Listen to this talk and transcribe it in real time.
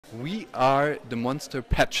We are the Monster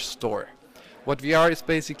Patch Store. What we are is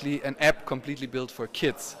basically an app completely built for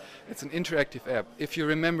kids. It's an interactive app. If you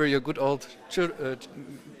remember your good old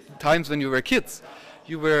times when you were kids,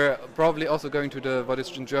 you were probably also going to the what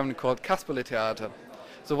is in German called Kasperle-Theater.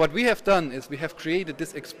 So what we have done is we have created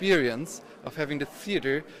this experience of having the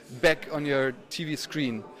theater back on your TV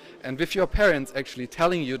screen and with your parents actually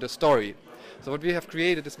telling you the story. So what we have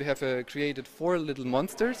created is we have created 4 little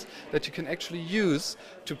monsters that you can actually use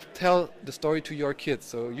to tell the story to your kids.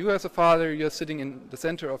 So you as a father, you're sitting in the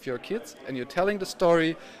center of your kids and you're telling the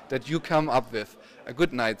story that you come up with. A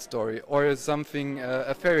good night story or something,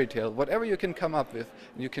 a fairy tale, whatever you can come up with.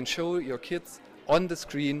 And you can show your kids on the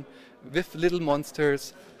screen with little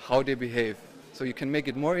monsters how they behave. So you can make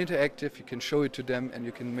it more interactive, you can show it to them, and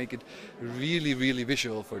you can make it really, really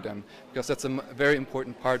visual for them. Because that's a very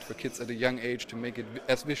important part for kids at a young age, to make it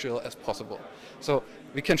as visual as possible. So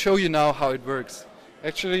we can show you now how it works.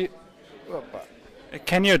 Actually,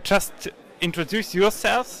 can you just introduce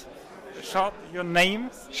yourself? Short your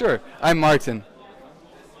names? Sure, I'm Martin.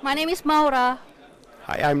 My name is Maura.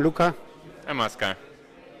 Hi, I'm Luca. I'm Askar.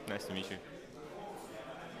 Nice to meet you.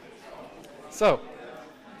 So,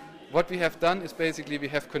 what we have done is basically we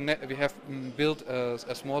have built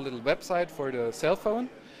a small little website for the cell phone,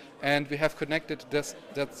 and we have connected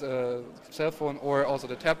that cell phone or also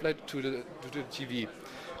the tablet to the TV.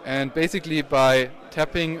 And basically by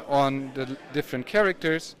tapping on the different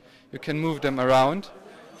characters, you can move them around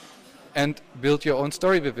and build your own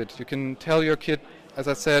story with it. You can tell your kid, as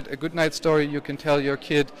I said, a good night story. You can tell your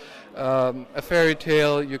kid a fairy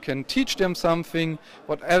tale. You can teach them something,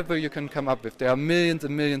 whatever you can come up with. There are millions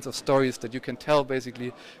and millions of stories that you can tell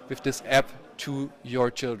basically with this app to your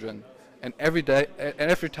children. And every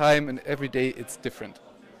time and every day it's different.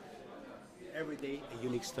 Every day a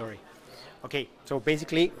unique story. Okay, so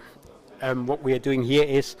basically what we are doing here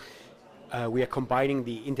is we are combining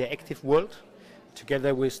the interactive world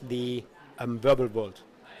together with the verbal world.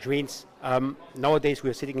 Which means nowadays we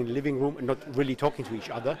are sitting in the living room and not really talking to each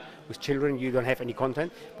other. With children you don't have any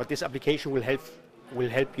content, but this application will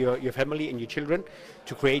help your family and your children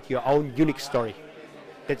to create your own unique story.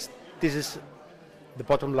 This is the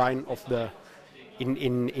bottom line of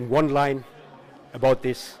in one line about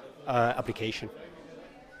this application.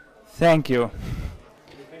 Thank you.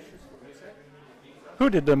 Who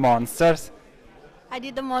did the monsters? I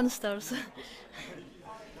did the monsters.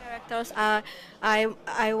 Characters.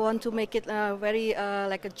 I want to make it very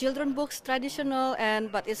like a children books, traditional,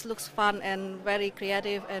 but it looks fun and very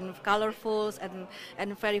creative and colorful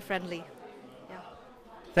and very friendly. Yeah.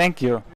 Thank you.